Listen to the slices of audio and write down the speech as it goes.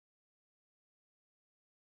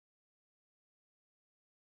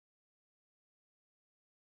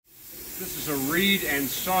This is a Reid and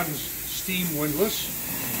Sons steam windlass.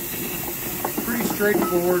 Pretty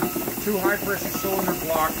straightforward. 2 high-pressure cylinder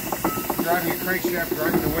block, driving a crankshaft,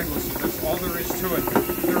 driving the windlasses. That's all there is to it.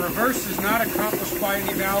 The reverse is not accomplished by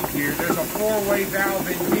any valve gear. There's a 4-way valve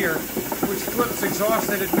in here, which flips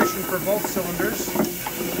exhaust and admission for both cylinders.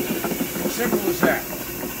 Simple as that.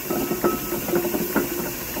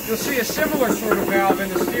 You'll see a similar sort of valve in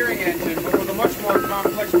the steering engine, but with a much more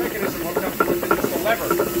complex mechanism hooked up to it than just a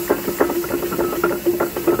lever.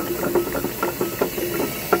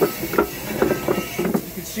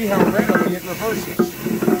 See how readily it reverses.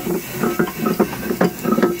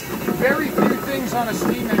 Very few things on a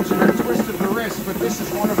steam engine are twist of the wrist, but this is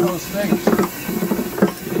one of those things.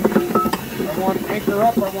 I want anchor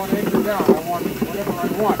up, I want anchor down, I want whatever I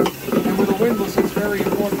want. And with a windlass, it's very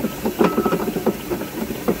important.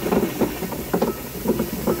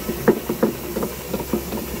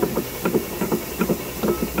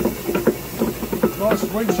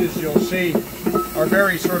 Most winches you'll see are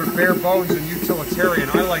very sort of bare bones and utilitarian.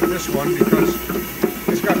 I like this one because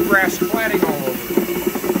it's got brass cladding all over it.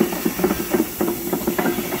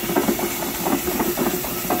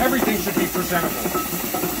 Everything should be presentable.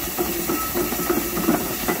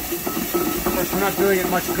 Of course, we're not doing it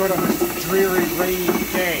much good on this dreary, rainy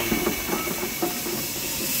day.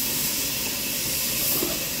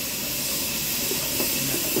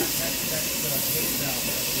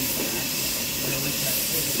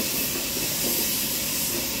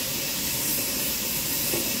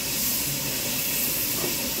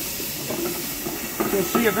 You'll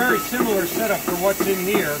see a very similar setup to what's in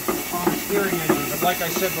here on the steering engine, but like I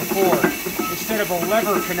said before, instead of a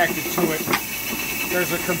lever connected to it,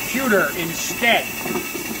 there's a computer instead,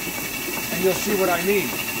 and you'll see what I mean.